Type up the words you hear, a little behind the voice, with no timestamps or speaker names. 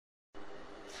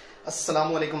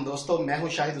अस्सलामुअलैकुम दोस्तों, मैं हूं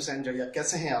शाहिद हुसैन जड़िया।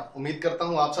 कैसे हैं आप? उम्मीद करता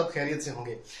हूं आप सब खैरियत से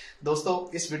होंगे। दोस्तों,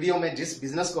 इस वीडियो में जिस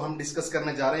बिजनेस को हम डिस्कस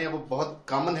करने जा रहे हैं वो बहुत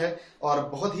कॉमन है और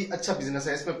बहुत ही अच्छा बिजनेस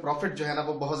है। इसमें प्रॉफिट जो है ना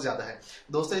वो बहुत ज्यादा है।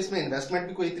 दोस्तों, इसमें इन्वेस्टमेंट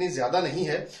भी कोई इतनी ज्यादा नहीं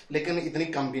है लेकिन इतनी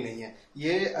कम भी नहीं है।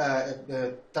 ये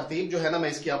तरतीब जो है ना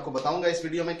मैं इसकी आपको बताऊंगा इस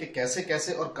वीडियो में कि कैसे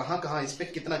कैसे और कहां कहां इस पे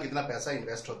कितना कितना पैसा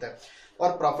इन्वेस्ट होता है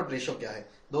और प्रॉफिट रेशो क्या है।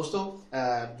 दोस्तों,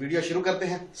 वीडियो शुरू करते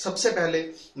हैं। सबसे पहले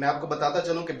मैं आपको बताता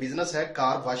चलूं कि बिजनेस है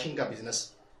कार वॉशिंग का बिजनेस।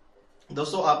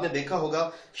 दोस्तों, आपने देखा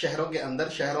होगा शहरों के अंदर,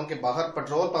 शहरों के बाहर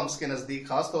पेट्रोल पंप्स के नजदीक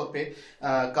खास तौर पे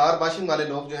कार वॉशिंग वाले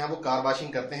लोग जो हैं वो कार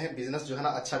वॉशिंग करते हैं, बिजनेस जो है ना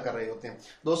अच्छा कर रहे होते हैं।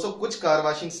 दोस्तों, कुछ कार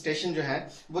वॉशिंग स्टेशन जो हैं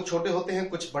वो छोटे होते हैं,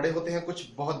 कुछ बड़े होते हैं, कुछ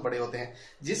बहुत बड़े होते हैं।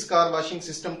 जिस कार वॉशिंग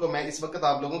सिस्टम को मैं इस वक्त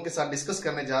आप लोगों के साथ डिस्कस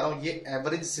करने जा रहा हूं ये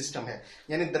एवरेज सिस्टम है,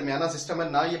 यानी दरमियाना सिस्टम है।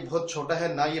 ना ये बहुत छोटा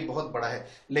है ना ये बहुत बड़ा है,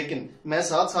 लेकिन मैं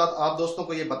साथ साथ आप दोस्तों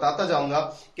को ये बताता जाऊंगा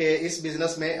कि इस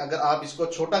बिजनेस में अगर आप इसको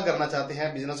छोटा करना चाहते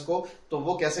हैं बिजनेस को तो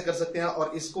वो कैसे कर सकते हैं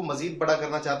और इसको मजीद बड़ा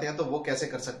करना चाहते हैं तो वो कैसे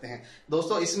कर सकते हैं।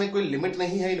 दोस्तों, इसमें कोई लिमिट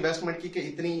नहीं है इन्वेस्टमेंट की कि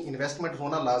इतनी इन्वेस्टमेंट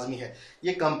होना लाजमी है।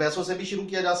 ये कम पैसों से भी शुरू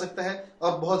किया जा सकता है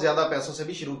और बहुत ज्यादा पैसों से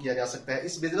भी शुरू किया जा सकता है।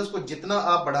 इस बिजनेस को जितना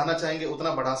आप बढ़ाना चाहेंगे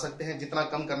उतना बढ़ा सकते हैं, जितना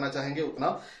कम करना चाहेंगे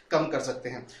उतना कम कर सकते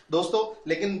हैं। दोस्तों,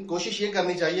 लेकिन कोशिश ये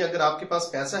करनी चाहिए, अगर आपके पास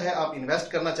पैसा है, आप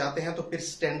इन्वेस्ट करना चाहते हैं तो फिर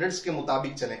स्टैंडर्ड्स के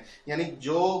मुताबिक चलें। यानी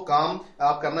जो काम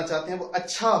आप करना चाहते हैं वो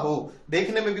अच्छा हो,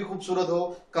 देखने में भी खूबसूरत हो,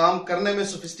 काम करने में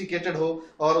सोफिस्टिकेटेड हो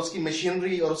और उसकी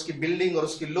मशीनरी और उसकी बिल्डिंग और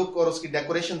उसकी लुक और उसकी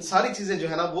डेकोरेशन सारी चीजें जो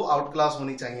है ना वो आउट क्लास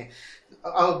होनी चाहिए।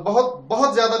 बहुत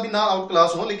बहुत ज्यादा भी ना आउट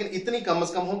क्लास हो, लेकिन इतनी कम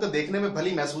से कम हो कि देखने में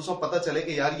भली महसूस हो, पता चले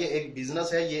कि यार ये एक बिजनेस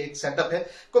है, ये एक सेटअप है,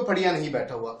 कोई फड़िया नहीं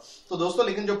बैठा हुआ। तो दोस्तों,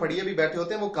 लेकिन जो फड़िए भी बैठे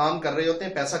होते हैं वो काम कर रहे होते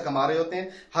हैं, पैसा कमा रहे होते हैं।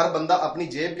 हर बंदा अपनी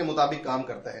जेब के मुताबिक काम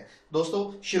करता है।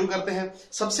 दोस्तों, शुरू करते हैं।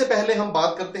 सबसे पहले हम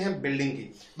बात करते हैं बिल्डिंग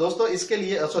की। दोस्तों, इसके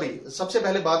लिए सबसे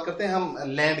पहले बात करते हैं हम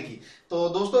लैंड की। तो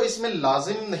दोस्तों, इसमें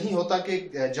लाजिम नहीं होता कि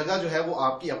जगह जो है वो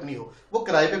आपकी अपनी हो, वो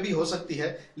किराए पे भी हो सकती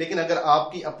है, लेकिन अगर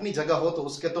आपकी अपनी जगह हो तो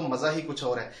उसके तो मजा ही कुछ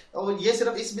और है। और ये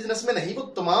सिर्फ इस बिजनेस में नहीं, वो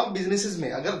तमाम बिजनेसेस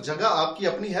में अगर जगह आपकी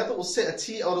अपनी है तो उससे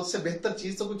अच्छी और उससे बेहतर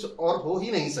चीज तो कुछ और हो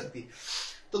ही नहीं सकती।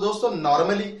 तो दोस्तों,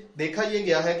 नॉर्मली देखा यह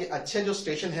गया है कि अच्छे जो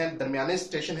स्टेशन हैं, दरमियाने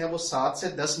स्टेशन हैं, वो 7 से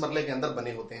 10 मरले के अंदर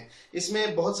बने होते हैं।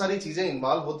 इसमें बहुत सारी चीजें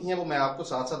इन्वॉल्व होती हैं, वो मैं आपको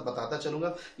साथ साथ बताता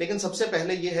चलूंगा। लेकिन सबसे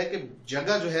पहले यह है कि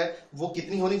जगह जो है वो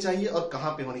कितनी होनी चाहिए और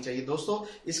कहां पे होनी चाहिए। दोस्तों,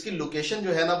 इसकी लोकेशन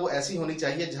जो है ना वो ऐसी होनी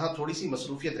चाहिए जहां थोड़ी सी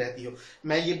मसरूफियत रहती हो।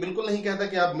 मैं ये बिल्कुल नहीं कहता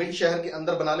कि आप मिड शहर के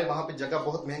अंदर बना ले, वहां पर जगह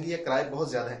बहुत महंगी है, किराए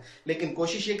बहुत ज्यादा है, लेकिन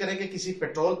कोशिश ये करें कि किसी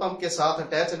पेट्रोल पंप के साथ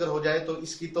अटैच अगर हो जाए तो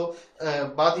इसकी तो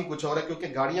बात ही कुछ और है, क्योंकि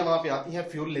गाड़ियां वहां पे आती हैं,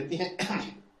 फ्यूल लेती हैं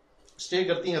स्टे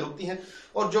करती हैं, रुकती हैं,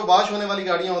 और जो वॉश होने वाली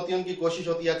गाड़ियां होती हैं उनकी कोशिश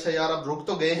होती है अच्छा यार अब रुक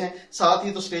तो गए हैं, साथ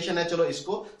ही तो स्टेशन है, चलो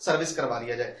इसको सर्विस करवा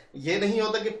लिया जाए। ये नहीं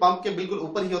होता कि पंप के बिल्कुल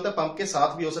ऊपर ही होता है, पंप के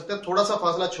साथ भी हो सकता है, थोड़ा सा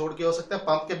फासला छोड़ के हो सकता है,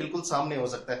 पंप के बिल्कुल सामने हो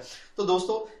सकता है। तो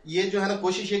दोस्तों, ये जो है ना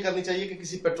कोशिश ये करनी चाहिए कि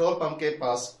किसी पेट्रोल पंप के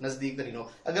पास नजदीक तरीन हो।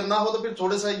 अगर ना हो तो फिर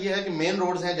थोड़ा सा ये है कि मेन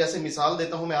रोड्स हैं, जैसे मिसाल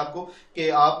देता हूं मैं आपको कि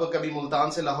आप कभी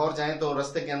मुल्तान से लाहौर जाएं तो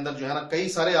रस्ते के अंदर जो है ना कई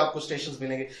सारे आपको स्टेशन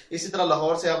मिलेंगे। इसी तरह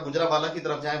लाहौर से आप गुजरावाला की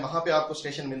तरफ जाएं, वहां पे आपको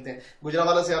स्टेशन मिलते हैं।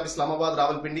 गुजरावाला से आप इस्लामाबाद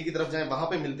रावलपिंडी की तरफ जाएं, वहां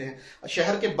पे मिलते हैं।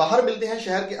 शहर के बाहर मिलते हैं,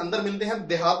 शहर के अंदर मिलते हैं,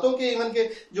 देहातों के इवन के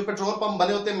जो पेट्रोल पंप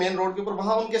बने होते हैं मेन रोड के ऊपर,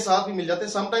 वहां उनके साथ भी मिल जाते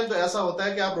हैं। समटाइम तो ऐसा होता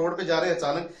है कि आप रोड पे जा रहे हैं,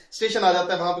 अचानक स्टेशन आ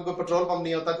जाता है, वहां पे कोई पेट्रोल पंप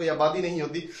नहीं होता, कोई आबादी नहीं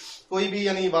होती, कोई भी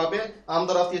यानी वहां पे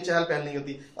आमदोरफ्त ये चहल पहल नहीं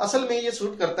होती। असल में ये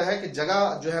सूट करता है कि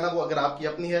जगह जो है ना वो अगर आपकी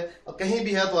अपनी है और कहीं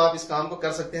भी है तो आप इस काम को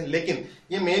कर सकते हैं, लेकिन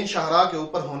ये मेन शाहराह के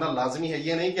ऊपर होना लाजमी है।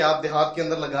 ये नहीं कि आप देहात के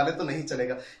अंदर लगा ले तो नहीं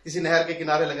चलेगा, किसी नहर के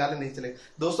किनारे लगा ले नहीं चलेगा।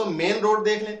 दोस्तों, मेन रोड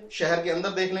देख लें, शहर के अंदर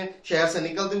देख लें, शहर से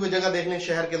निकलते हुए जगह देख लें,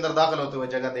 शहर के अंदर दाखिल होते हुए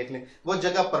जगह देख लें, वो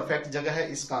जगह परफेक्ट जगह है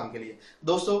इस काम के लिए।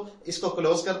 दोस्तों, इसको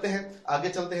क्लोज करते हैं, आगे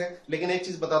चलते हैं। लेकिन एक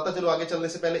चीज बताता चलो आगे चलने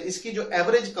से पहले, इसकी जो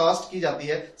एवरेज कास्ट की जाती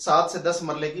है 7 से 10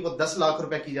 मरले की, वो 10 लाख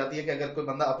रुपए की जाती है कि अगर कोई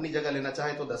बंदा अपनी जगह लेना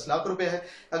चाहे तो 10 लाख रुपए है।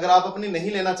 अगर आप अपनी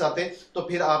नहीं लेना चाहते तो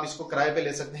फिर आप इसको किराए पे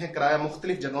ले सकते हैं, किराया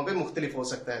मुख्तलिफ जगहों पे मुख्तलिफ हो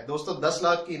सकता है। दोस्तों, 10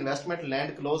 लाख की इन्वेस्टमेंट,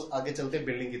 लैंड क्लोज। आगे चलते हैं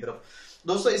बिल्डिंग की तरफ।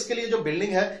 दोस्तों, इसके लिए जो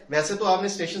बिल्डिंग है, वैसे तो आपने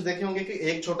स्टेशन देखे होंगे कि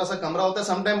एक छोटा सा कमरा होता है,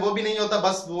 समटाइम वो भी नहीं होता,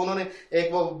 बस वो उन्होंने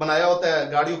एक वो बनाया होता है,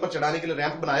 गाड़ी ऊपर चढ़ाने के लिए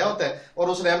रैंप बनाया होता है और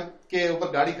उस रैंप के ऊपर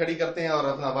गाड़ी खड़ी करते हैं और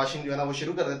अपना वॉशिंग जो है ना वो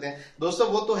शुरू कर देते हैं। दोस्तों,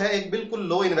 वो तो है एक बिल्कुल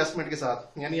लो इन्वेस्टमेंट के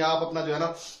साथ, यानी आप अपना जो है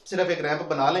ना सिर्फ एक रैंप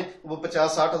बना लें, वो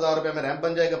 50-60 हजार रुपए में रैंप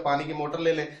बन जाएगा, पानी की मोटर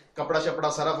ले लें, कपड़ा शपड़ा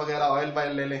सरफ वगैरह ऑयल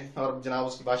वायल ले लें और जनाब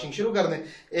उसकी वॉशिंग शुरू कर दें।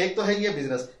 एक तो है ये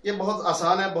बिजनेस, ये बहुत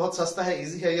आसान है, बहुत सस्ता है,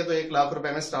 इजी है, ये तो 1 लाख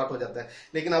रुपए में स्टार्ट हो जाता है।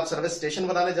 लेकिन आप सर्विस स्टेशन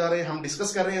बनाने जा रहे हैं, हम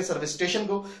डिस्कस कर रहे हैं सर्विस स्टेशन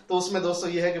को, तो उसमें दोस्तों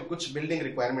ये है कि कुछ बिल्डिंग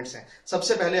रिक्वायरमेंट्स हैं।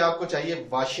 सबसे पहले आपको चाहिए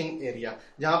वॉशिंग एरिया,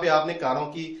 जहां पे आपने कारों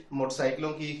की,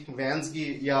 मोटरसाइकिलों की, वैन्स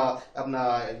की या अपना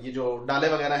ये जो डाले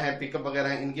वगैरह हैं, पिकअप वगैरह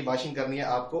हैं, इनकी वॉशिंग करनी है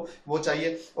आपको, वो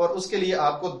चाहिए। और उसके लिए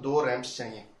आपको 2 रैंप्स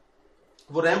चाहिए।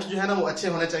 वो रैंप्स जो है ना वो अच्छे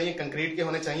होने चाहिए, कंक्रीट के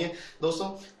होने चाहिए दोस्तों।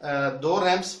 2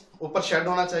 रैंप्स, ऊपर शेड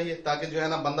होना चाहिए ताकि जो है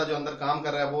ना बंदा जो अंदर काम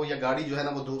कर रहा है वो या गाड़ी जो है ना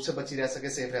वो धूप से बची रह सके,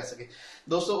 सेफ रह सके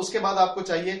दोस्तों। उसके बाद आपको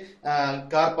चाहिए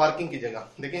कार पार्किंग की जगह।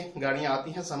 देखें गाड़ियां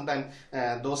आती हैं समटाइम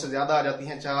 2 से ज्यादा आ जाती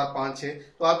हैं, 4, 5, 6,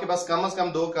 तो आपके पास कम से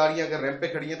कम 2 गाड़ियां अगर रैंप पे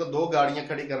खड़ी हैं तो 2 गाड़ियां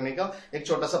खड़ी करने का एक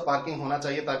छोटा सा पार्किंग होना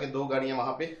चाहिए ताकि 2 गाड़ियां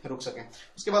वहां पे रुक सकें।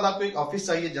 उसके बाद आपको एक ऑफिस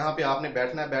चाहिए जहां पे आपने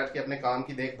बैठना है, बैठ के अपने काम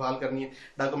की देखभाल करनी है,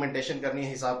 डॉक्यूमेंटेशन करनी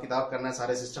है, हिसाब किताब करना है,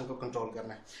 सारे सिस्टम को कंट्रोल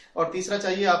करना है। और तीसरा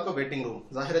चाहिए आपको वेटिंग रूम।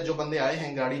 जाहिर है जो बंदे आए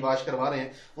हैं गाड़ी वॉश करवा रहे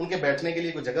हैं उनके बैठने के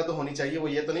लिए कोई जगह तो होनी चाहिए। वो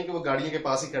ये तो नहीं कि वो गाड़ियों के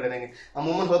पास ही खड़े रहेंगे।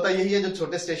 अमूमन होता यही है, जो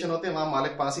छोटे स्टेशन होते हैं वहां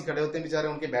मालिक पास ही खड़े होते हैं बेचारे,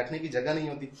 उनके बैठने की जगह नहीं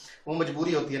होती, वो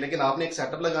मजबूरी होती है। लेकिन आपने एक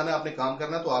सेटअप लगाना है, आपने काम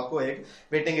करना है, तो आपको एक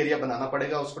वेटिंग एरिया बनाना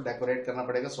पड़ेगा, उसको डेकोरेट करना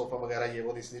पड़ेगा, सोफा वगैरह ये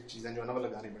वो चीजें जो है ना वो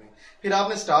लगानी पड़ेगी। फिर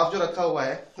आपने स्टाफ जो रखा हुआ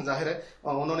है, जाहिर है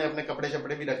उन्होंने अपने कपड़े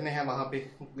शपड़े भी रखने हैं वहां पे,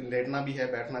 लेटना भी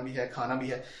है, बैठना भी है, खाना भी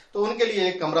है, तो उनके लिए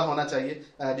एक कमरा होना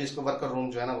चाहिए जिसको वर्कर रूम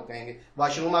जो है ना वो कहेंगे।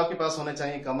 वॉशरूम आपके पास होने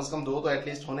चाहिए, कम से कम 2 तो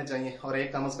एटलीस्ट होने चाहिए, और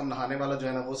एक कम से कम नहाने वाला जो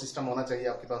है ना वो सिस्टम होना चाहिए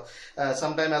आपके पास।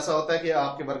 समटाइम ऐसा होता है कि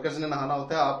आपके वर्कर्स ने नहाना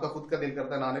होता है, आपका खुद का दिल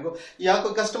करता है नहाने को, या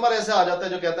कोई कस्टमर ऐसा आ जाता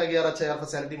है जो कहता है कि यार अच्छा यार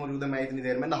फैसिलिटी मौजूद है, मैं इतनी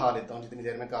देर में नहा लेता हूँ जितनी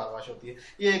देर में कार वॉश होती है।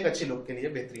 ये एक अच्छी लुक के लिए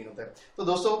बेहतरीन होता है। तो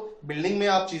दोस्तों बिल्डिंग में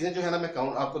आप चीजें जो है ना मैं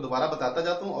आपको दोबारा बताता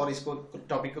जाता हूँ और इसको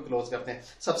टॉपिक को क्लोज करते हैं।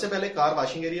 सबसे पहले car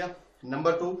washing area,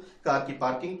 number 2 car की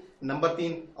parking, number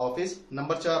 3 office,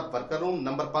 number 4 worker room,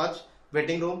 number 5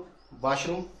 waiting room,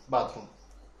 washroom, bathroom.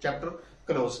 Chapter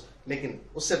close. लेकिन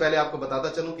उससे पहले आपको बताता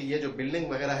चलूं कि ये जो बिल्डिंग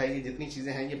वगैरह है, ये जितनी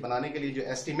चीजें हैं, ये बनाने के लिए जो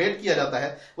एस्टिमेट किया जाता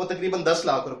है वो तकरीबन 10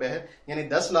 लाख रुपए है। यानी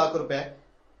 10 लाख रुपए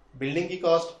बिल्डिंग की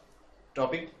कॉस्ट।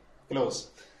 Topic close.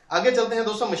 आगे चलते हैं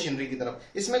दोस्तों मशीनरी की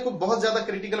तरफ। इसमें कोई बहुत ज्यादा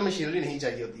क्रिटिकल मशीनरी नहीं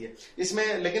चाहिए होती है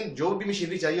इसमें, लेकिन जो भी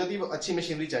मशीनरी चाहिए होती है वो अच्छी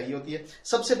मशीनरी चाहिए होती है।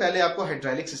 सबसे पहले आपको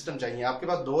हाइड्रोलिक सिस्टम चाहिए। आपके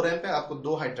पास 2 रैंप है, आपको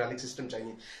 2 हाइड्रोलिक सिस्टम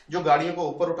चाहिए जो गाड़ियों को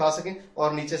ऊपर उठा सके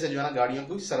और नीचे से जो है ना गाड़ियों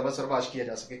को सर्वाश किया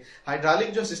जा सके।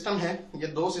 हाइड्रोलिक जो सिस्टम है, ये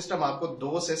 2 सिस्टम आपको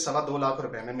 2 से 2.25 लाख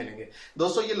रुपए में मिलेंगे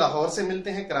दोस्तों। ये लाहौर से मिलते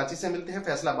हैं, कराची से मिलते हैं,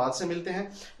 फैसलाबाद से मिलते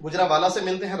हैं, गुजरावाला से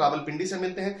मिलते हैं, रावलपिंडी से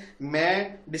मिलते हैं।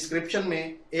 मैं डिस्क्रिप्शन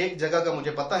में एक जगह का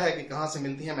मुझे पता है कि कहां से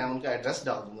मिलती है, मैं उनका एड्रेस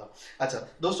डाल दूंगा। अच्छा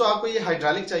दोस्तों आपको ये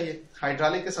हाइड्रोलिक चाहिए,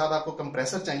 हाइड्रोलिक के साथ आपको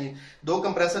कंप्रेसर चाहिए, 2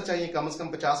 कंप्रेसर चाहिए, कम से कम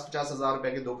 50 हजार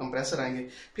रुपए के 2 कंप्रेसर आएंगे।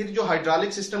 फिर जो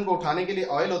हाइड्रोलिक सिस्टम को उठाने के लिए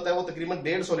ऑयल होता है वो तकरीबन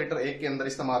 150 लीटर एक के अंदर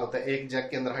इस्तेमाल होता है, एक जैक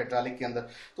के अंदर, हाइड्रोलिक के अंदर।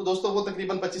 तो दोस्तों वो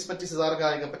तकरीबन 25 हजार का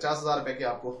आएगा, 50 हजार रुपए के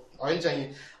आपको ऑयल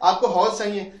चाहिए। आपको हॉज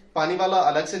चाहिए, पानी वाला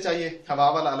अलग से चाहिए, हवा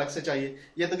वाला अलग से चाहिए,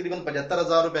 ये तकरीबन 75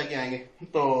 हजार रुपए के आएंगे।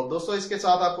 तो दोस्तों इसके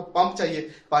साथ आपको पंप चाहिए,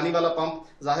 पानी वाला पंप।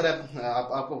 जाहिर है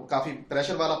आपको काफी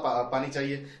प्रेशर वाला पानी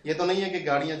चाहिए, ये तो नहीं है कि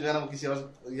गाड़ियां जो है ना वो किसी और,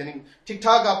 यानी ठीक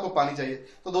ठाक आपको पानी चाहिए।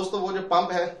 तो दोस्तों वो जो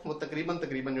पंप है वो तकरीबन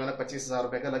जो है ना 25 हजार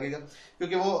रुपए का लगेगा,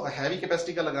 क्योंकि वो हैवी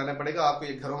कैपेसिटी का लगाना पड़ेगा आपको।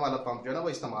 ये घरों वाला पंप जो है ना वो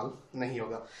इस्तेमाल नहीं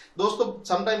होगा दोस्तों।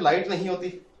 समटाइम लाइट नहीं होती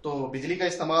तो बिजली का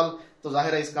इस्तेमाल तो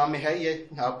जाहिर है इस काम में है ही है,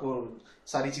 आपको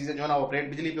सारी चीजें जो है ना ऑपरेट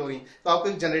बिजली पे हो रही, तो आपको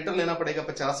एक जनरेटर लेना पड़ेगा,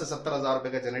 50 से 70 हजार रुपए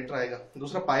का जनरेटर आएगा।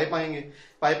 दूसरा पाइप आएंगे,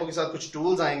 पाइपों के साथ कुछ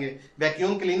टूल्स आएंगे,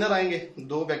 वैक्यूम क्लीनर आएंगे,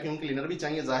 2 वैक्यूम क्लीनर भी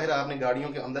चाहिए। जाहिर है आपने गाड़ियों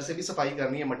के अंदर से भी सफाई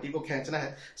करनी है, मट्टी को खींचना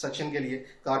है सक्शन के लिए,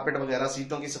 कारपेट वगैरह,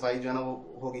 सीटों की सफाई जो है ना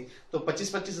वो होगी। तो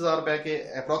 25 हजार रुपए के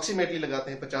अप्रोक्सीमेटली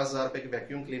लगाते हैं, 50 हजार रुपए के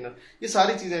वैक्यूम क्लीनर। ये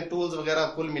सारी चीजें टूल्स वगैरह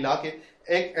कुल मिला के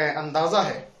एक अंदाजा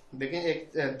है, देखें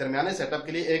एक दरमियाने सेटअप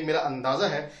के लिए एक मेरा अंदाजा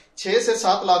है 6 से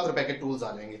 7 लाख रुपए के टूल्स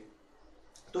आ जाएंगे।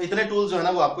 तो इतने टूल्स जो है ना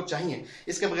वो आपको चाहिए,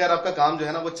 इसके बगैर आपका काम जो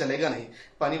है ना वो चलेगा नहीं।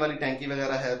 पानी वाली टैंकी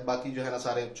वगैरह है, बाकी जो है ना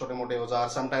सारे छोटे मोटे औजार।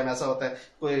 समटाइम ऐसा होता है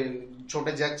कोई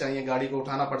छोटे जैक चाहिए, गाड़ी को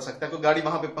उठाना पड़ सकता है, कोई गाड़ी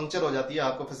वहां पे पंक्चर हो जाती है,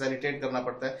 आपको फैसिलिटेट करना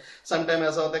पड़ता है। समटाइम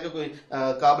ऐसा होता है कि कोई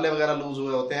काबले वगैरह लूज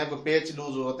हुए होते हैं, कोई पेच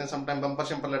लूज हुए होते हैं, समटाइम बम्पर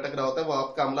शम्पर लटक रहा होता है, वो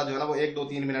आपका अमला जो है ना वो 1, 2,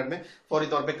 3 मिनट में फौरी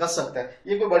तौर पर कस सकता है।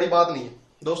 ये कोई बड़ी बात नहीं है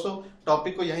दोस्तों।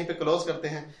 टॉपिक को यहीं पे क्लोज करते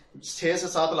हैं। 6 से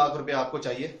 7 लाख रुपए आपको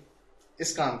चाहिए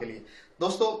इस काम के लिए।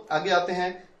 दोस्तों आगे आते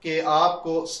हैं कि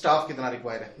आपको स्टाफ कितना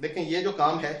रिक्वायर है। देखें ये जो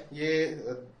काम है ये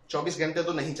 24 घंटे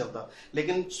तो नहीं चलता,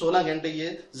 लेकिन 16 घंटे ये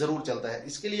जरूर चलता है।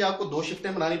 इसके लिए आपको 2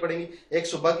 शिफ्टें बनानी पड़ेंगी, एक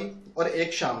सुबह की और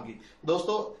एक शाम की।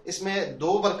 दोस्तों इसमें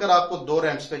 2 वर्कर आपको 2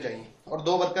 रैंप्स पे चाहिए और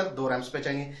 2 वर्कर 2 रैंप्स पे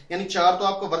चाहिए, यानी 4 तो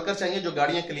आपको वर्कर चाहिए जो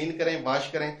गाड़ियां क्लीन करें, वॉश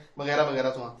करें वगैरह वगैरह।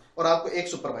 तो और आपको एक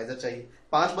सुपरवाइजर चाहिए।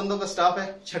 5 बंदों का स्टाफ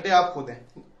है, छठे आप खुद हैं।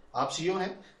 आप सीईओ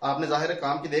हैं, आपने जाहिर है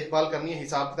काम की देखभाल करनी है,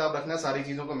 हिसाब किताब रखना है, सारी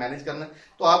चीजों को मैनेज करना है,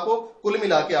 तो आपको कुल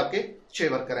मिला के आपके 6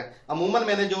 वर्कर हैं। अमूमन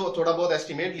मैंने जो थोड़ा बहुत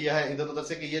एस्टिमेट लिया है इधर उधर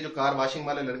से कि ये जो कार वॉशिंग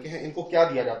वाले लड़के हैं इनको क्या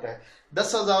दिया जाता है,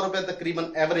 10,000 रुपए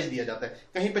तकरीबन एवरेज दिया जाता है।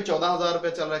 कहीं पे 14,000 रुपए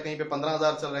चल रहा है, कहीं पे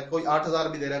 15,000 चल रहा है, कोई 8,000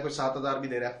 भी दे रहा है, कोई 7,000 भी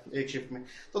दे रहा है एक शिफ्ट में।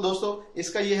 तो दोस्तों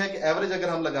इसका ये है कि एवरेज अगर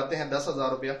हम लगाते हैं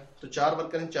 10,000 रुपया, तो 4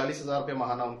 वर्कर हैं, 40,000 रुपया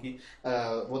महाना उनकी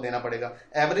वो देना पड़ेगा।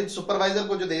 एवरेज सुपरवाइजर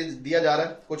को जो दिया जा रहा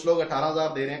है, कुछ लोग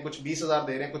 18,000 दे रहे हैं, कुछ 20,000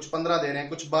 दे रहे हैं, कुछ 15 दे रहे हैं,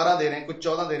 कुछ 12 दे रहे हैं, कुछ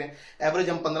 14 दे रहे हैं। एवरेज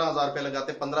हम 15,000 रुपया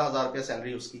लगाते हैं, 15,000 रुपया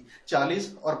सैलरी उसकी,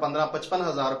 40 और 15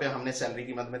 55,000 रुपया हमने सैलरी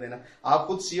की मद में देना। आप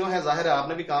खुद सीईओ हैं, जाहिर है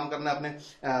आपने भी काम करना है,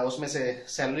 अपने उसमें से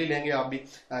सैलरी लेंगे आप भी।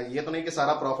 ये तो नहीं कि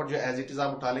सारा प्रॉफिट जो एज इट इज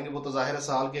आप उठा लेंगे, वो तो जाहिर है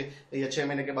साल के या 6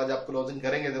 महीने के बाद जब क्लोजिंग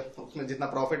करेंगे तो उसमें जितना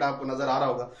प्रॉफिट आपको नजर आ रहा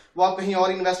होगा वो आप कहीं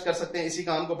और इन्वेस्ट कर सकते हैं, इसी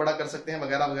काम को बड़ा कर सकते हैं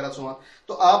वगैरह वगैरह सो।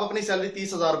 तो आप अपनी सैलरी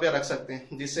 30,000 रुपया रख सकते हैं,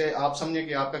 जिससे आप समझे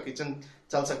कि आपका किचन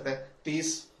चल सकता है।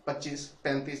 30, 25,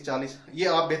 35, 40, ये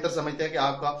आप बेहतर समझते हैं कि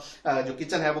आपका जो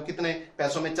किचन है वो कितने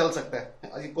पैसों में चल सकता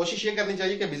है। कोशिश ये करनी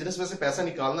चाहिए कि बिजनेस में से पैसा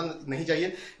निकालना नहीं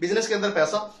चाहिए, बिजनेस के अंदर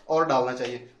पैसा और डालना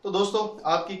चाहिए। तो दोस्तों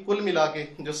आपकी कुल मिला के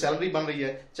जो सैलरी बन रही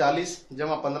है 40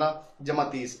 जमा 15 जमा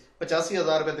 30,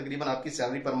 85,000 रुपए तकरीबन आपकी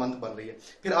सैलरी पर मंथ बन रही है।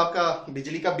 फिर आपका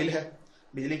बिजली का बिल है,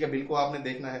 बिजली के बिल को आपने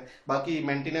देखना है। बाकी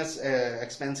मेंटेनेंस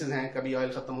एक्सपेंसेस हैं, कभी ऑयल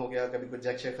खत्म हो गया, कभी कुछ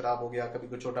जैक शेक खराब हो गया, कभी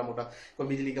कुछ छोटा मोटा कोई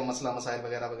बिजली का मसला मसाइल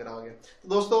वगैरह वगैरह हो गया। तो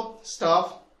दोस्तों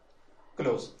स्टाफ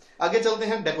क्लोज। आगे चलते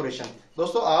हैं डेकोरेशन।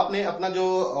 दोस्तों आपने अपना जो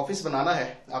ऑफिस बनाना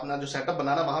है, अपना जो सेटअप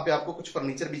बनाना है, वहां पे आपको कुछ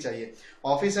फर्नीचर भी चाहिए।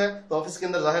 ऑफिस है तो ऑफिस के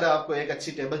अंदर जाहिर है आपको एक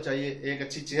अच्छी टेबल चाहिए, एक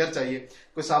अच्छी चेयर चाहिए,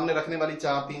 कोई सामने रखने वाली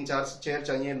 3-4 चेयर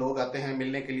चाहिए। लोग आते हैं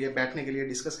मिलने के लिए, बैठने के लिए,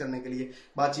 डिस्कस करने के लिए,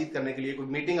 बातचीत करने के लिए, कोई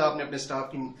मीटिंग आपने अपने स्टाफ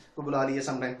की को बुला ली है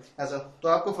समटाइम ऐसा, तो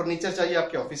आपको फर्नीचर चाहिए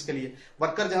आपके ऑफिस के लिए।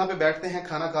 वर्कर जहाँ पे बैठते हैं,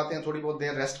 खाना खाते हैं, थोड़ी बहुत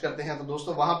देर रेस्ट करते हैं, तो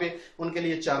दोस्तों वहां पे उनके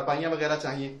लिए चारपाइयां वगैरह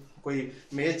चाहिए, कोई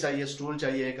मेज चाहिए, स्टूल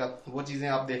चाहिए एक, वो चीजें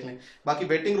आप देख लें। बाकी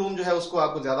वेटिंग रूम जो है उसको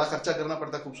आपको ज्यादा खर्चा करना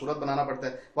पड़ता है, खूबसूरत बनाना पड़ता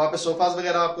है, वहां पे सोफाज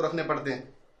वगैरह आपको रखने पड़ते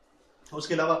हैं।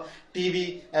 उसके अलावा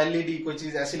टीवी, एलईडी कोई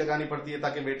चीज ऐसी लगानी पड़ती है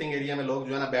ताकि वेटिंग एरिया में लोग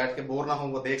जो है ना बैठ के बोर ना हो,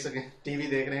 वो देख सकें, टीवी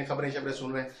देख रहे हैं, खबरें शबरें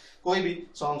सुन रहे हैं, कोई भी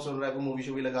सॉन्ग सुन रहा है, वो मूवी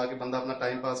शूवी लगा के बंदा अपना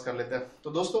टाइम पास कर लेता है। तो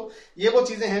दोस्तों ये वो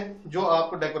चीजें हैं जो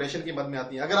आपको डेकोरेशन की मद में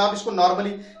आती हैं। अगर आप इसको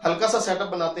नॉर्मली हल्का सा सेटअप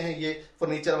बनाते हैं, ये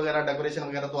फर्नीचर वगैरह डेकोरेशन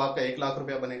वगैरह, तो आपका 1 लाख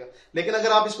रुपया बनेगा। लेकिन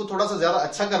अगर आप इसको थोड़ा सा ज्यादा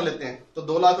अच्छा कर लेते हैं तो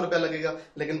 2 लाख रुपया लगेगा,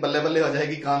 लेकिन बल्ले बल्ले हो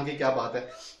जाएगी काम की, क्या बात है।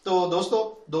 तो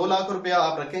दोस्तों 2 लाख रुपया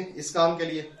आप रखें इस काम के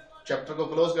लिए। चैप्टर को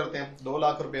क्लोज करते हैं, 2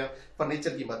 लाख रुपया फर्नीचर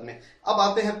की मद में। अब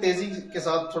आते हैं तेजी के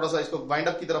साथ थोड़ा सा इसको वाइंड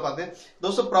अप की तरफ आते हैं।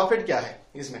 दोस्तों प्रॉफिट क्या है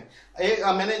इसमें?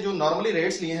 मैंने जो नॉर्मली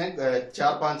रेट्स लिए हैं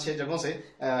 4-5-6 जगहों से,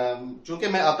 चूंकि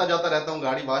मैं आता जाता रहता हूँ,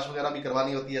 गाड़ी वॉश वगैरह भी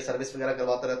करवानी होती है, सर्विस वगैरह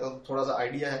करवाता रहता हूँ, थोड़ा सा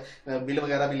आइडिया है। बिल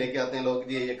वगैरह भी लेके आते हैं लोग,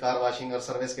 ये कार वॉशिंग और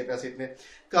सर्विस के पैसे इतने।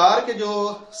 कार के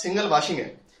जो सिंगल वॉशिंग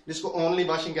है, जिसको ओनली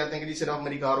वॉशिंग कहते हैं कि सिर्फ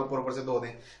मेरी कार ऊपर ऊपर से धो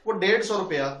दें, वो 150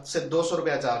 रुपया से 200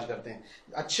 रुपया चार्ज करते हैं।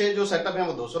 अच्छे जो सेटअप है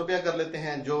वो 200 रुपया कर लेते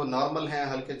हैं, जो नॉर्मल है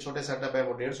हल्के छोटे सेटअप है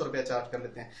वो 150 रुपया चार्ज कर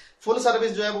लेते हैं। फुल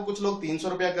सर्विस जो है वो कुछ लोग 300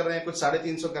 रुपया कर रहे हैं, कुछ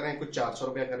 350 कर रहे हैं, कुछ 400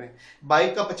 रुपया कर रहे हैं।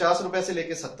 बाइक का 50 रुपया से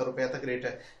लेकर 70 रुपया तक रेट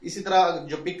है। इसी तरह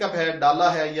जो पिकअप है, डाला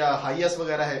है या हाईएस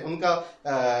वगैरह है, उनका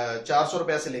 400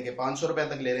 रुपया से लेकर 500 रुपया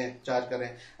तक ले रहे हैं, चार्ज कर रहे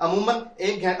हैं। अमूमन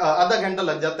आधा घंटा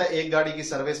लग जाता है एक गाड़ी की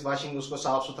सर्विस वॉशिंग, उसको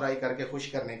साफ सुथराई करके खुश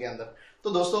करने के अंदर। तो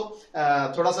दोस्तों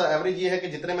थोड़ा सा एवरेज ये है कि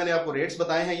जितने मैंने आपको रेट्स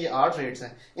बताए हैं, ये 8 रेट्स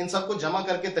हैं। इन सबको जमा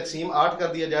करके तकसीम 8 कर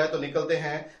दिया जाए तो निकलते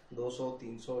हैं 200,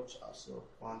 300, 400,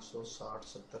 500, 60,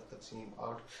 70 तकसीम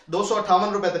 8,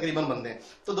 258 रुपए तकरीबन बनते हैं।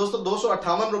 तो दोस्तों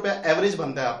 258 रुपया एवरेज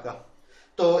बनता है आपका।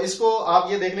 तो इसको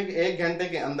आप ये देख लें कि 1 घंटे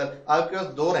के अंदर आपके पास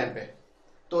 2 रैंप है,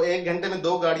 तो 1 घंटे में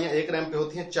 2 गाड़ियां एक रैंप पे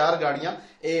होती हैं, 4 गाड़ियां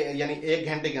यानी 1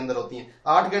 घंटे के अंदर होती हैं।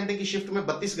 8 घंटे की शिफ्ट में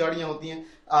 32 गाड़ियां होती हैं।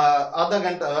 आधा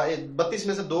घंटा 32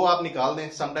 में से 2 आप निकाल दें,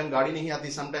 समटाइम गाड़ी नहीं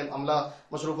आती, समटाइम अमला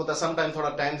मसरूफ होता है, समटाइम थोड़ा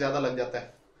टाइम ज्यादा लग जाता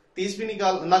है। 30 भी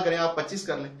निकाल ना करें आप, 25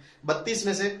 कर लें। 32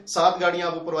 में से 7 गाड़ियां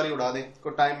आप ऊपर वाली उड़ा दें।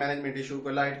 कोई टाइम मैनेजमेंट इशू,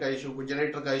 कोई लाइट का इशू, कोई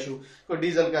जनरेटर का इशू, कोई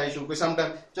डीजल का इशू, कोई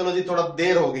समटाइम चलो जी थोड़ा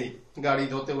देर हो गई गाड़ी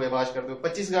धोते हुए, वाश करते हुए।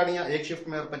 25 गाड़ियां एक शिफ्ट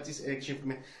में और 25 एक शिफ्ट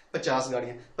में 50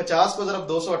 गाड़ियां। 50 को जरा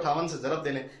 258 से जरब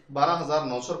दे लें,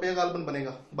 12,900 रुपया गालबन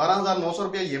बनेगा। 12,900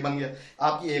 रुपया ये बन गया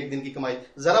आपकी एक दिन की कमाई।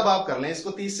 जरब आप कर लें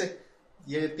इसको 30 से,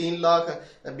 ये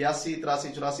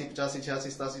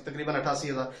 3,82,83,84,85,86,87 तकरीबन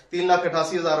 88,000,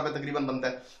 3,88,000 रुपए तकरीबन बनता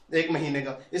है एक महीने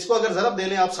का। इसको अगर जरब दे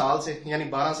लें आप साल से यानी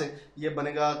 12 से, ये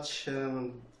बनेगा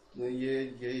ये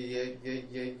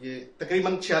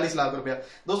तकरीबन 46 लाख रुपया।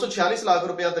 दोस्तों 46 लाख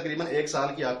रुपया तकरीबन एक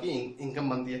साल की आपकी इनकम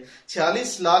बनती है।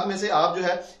 46 लाख में से आप जो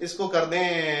है इसको कर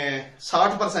दें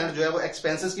 60% जो है वो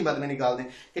एक्सपेंसेस की मद में निकाल दें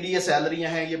कि ये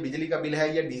सैलरियां हैं, ये बिजली का बिल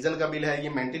है, ये डीजल का बिल है, ये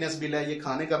मेंटेनेंस बिल है, ये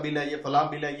खाने का बिल है, ये फलां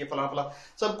बिल है, ये फलां फलां,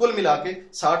 सब कुल मिला के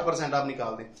 60% आप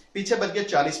निकाल दें। पीछे बच गया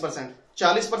 40%।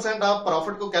 40% आप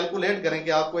प्रॉफिट को कैलकुलेट करें कि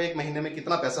आपको एक महीने में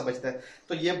कितना पैसा बचता है,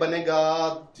 तो ये बनेगा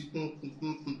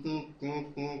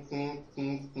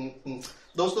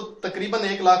दोस्तों तकरीबन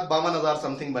 1,52,000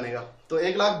 समथिंग बनेगा। तो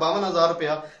 1,52,000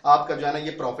 रुपया आपका जो है ना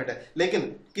ये प्रॉफिट है। लेकिन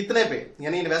कितने पे,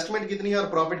 यानी इन्वेस्टमेंट कितनी है और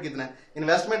प्रॉफिट कितना है?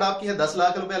 इन्वेस्टमेंट आपकी है 10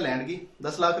 लाख रुपया लैंड की,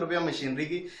 10 लाख रुपया मशीनरी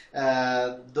की,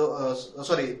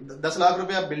 10 लाख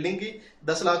रुपया बिल्डिंग की,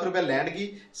 10 लाख रुपया लैंड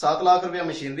की, 7 लाख रुपया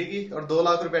मशीनरी की और 2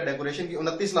 लाख रुपया डेकोरेशन की,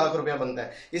 29 लाख रुपया बनता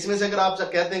है। इसमें से अगर आप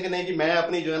कहते हैं कि नहीं कि मैं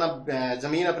अपनी जो है ना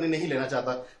जमीन अपनी नहीं लेना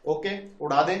चाहता, ओके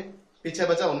उड़ा दें, पीछे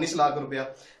बचा 19 लाख रुपया।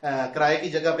 किराए की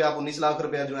जगह पे आप 19 लाख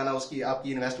रुपया जो है ना उसकी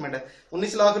आपकी इन्वेस्टमेंट है।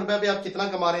 19 लाख रुपया पे आप कितना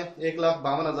कमा रहे हैं?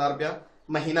 1,52,000 रुपया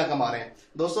महीना कमा रहे हैं।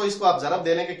 दोस्तों इसको आप जरा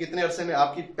दे लें कि कितने अरसे में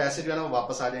आपकी पैसे जो है ना वो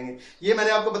वापस आ जाएंगे। ये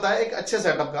मैंने आपको बताया एक अच्छे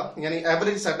सेटअप का, यानी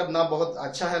एवरेज सेटअप, ना बहुत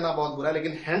अच्छा है ना बहुत बुरा है,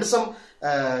 लेकिन हैंडसम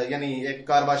यानी एक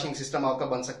कार वॉशिंग सिस्टम आपका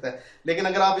बन सकता है। लेकिन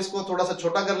अगर आप इसको थोड़ा सा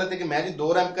छोटा कर लेते कि मैं जी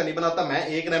 2 रैंप का नहीं बनाता, मैं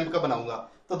 1 रैंप का बनाऊंगा,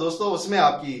 तो दोस्तों उसमें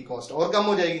आपकी कॉस्ट और कम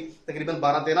हो जाएगी, तकरीबन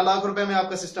 12-13 लाख रुपए में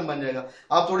आपका सिस्टम बन जाएगा।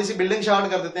 आप थोड़ी सी बिल्डिंग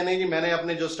शार्ट कर देते हैं, नहीं जी मैंने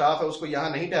अपने जो स्टाफ है उसको यहाँ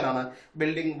नहीं ठहराना,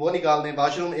 बिल्डिंग वो निकाल दें,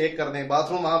 वॉशरूम एक कर दें,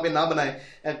 बाथरूम वहां पे ना बनाए,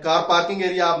 कार पार्किंग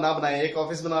एरिया आप ना बनाए, एक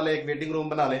ऑफिस बना ले, एक वेटिंग रूम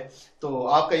बना ले, तो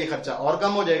आपका ये खर्चा और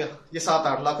कम हो जाएगा, ये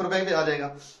 7-8 लाख रुपए पे आ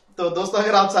जाएगा। तो दोस्तों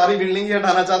अगर आप सारी बिल्डिंग ही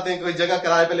हटाना चाहते हैं, कोई जगह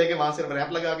किराए पे लेके वहां सिर्फ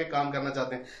रैंप लगा के काम करना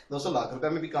चाहते हैं, दोस्तों लाख रुपए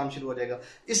में भी काम शुरू हो जाएगा।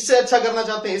 इससे अच्छा करना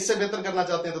चाहते हैं, इससे बेहतर करना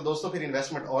चाहते हैं, तो दोस्तों फिर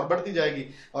इन्वेस्टमेंट और बढ़ती जाएगी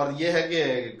और ये है कि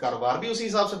कारोबार भी उसी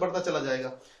हिसाब से बढ़ता चला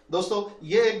जाएगा। दोस्तों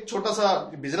ये एक छोटा सा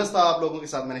बिजनेस था, आप लोगों के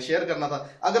साथ मैंने शेयर करना था।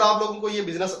 अगर आप लोगों को ये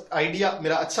बिजनेस आइडिया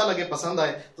मेरा अच्छा लगे, पसंद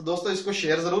आए, तो दोस्तों इसको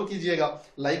शेयर जरूर कीजिएगा,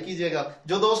 लाइक कीजिएगा।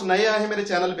 जो दोस्त नए आए हैं मेरे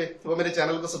चैनल पे, वो मेरे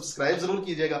चैनल को सब्सक्राइब जरूर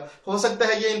कीजिएगा। हो सकता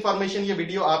है ये इन्फॉर्मेशन, ये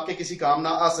वीडियो आपके किसी काम ना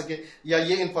आ सके, या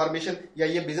ये इन्फॉर्मेशन या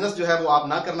ये बिजनेस जो है वो आप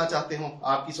ना करना चाहते हो,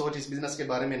 आपकी सोच इस बिजनेस के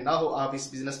बारे में ना हो, आप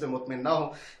इस बिजनेस पे मुतमिन ना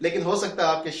हो, लेकिन हो सकता है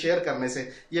आपके शेयर करने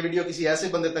से ये वीडियो किसी ऐसे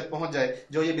बंदे तक पहुंच जाए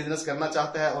जो ये बिजनेस करना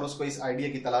चाहता है और उसको इस आइडिया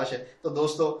की तलाश है। तो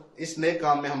दोस्तों इस नए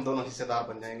काम में हम दोनों हिस्सेदार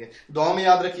बन जाएंगे। दुआ में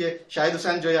याद रखिए, शाहिद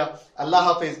हुसैन जोया। अल्लाह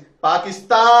हाफिज।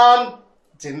 पाकिस्तान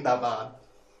जिंदाबाद।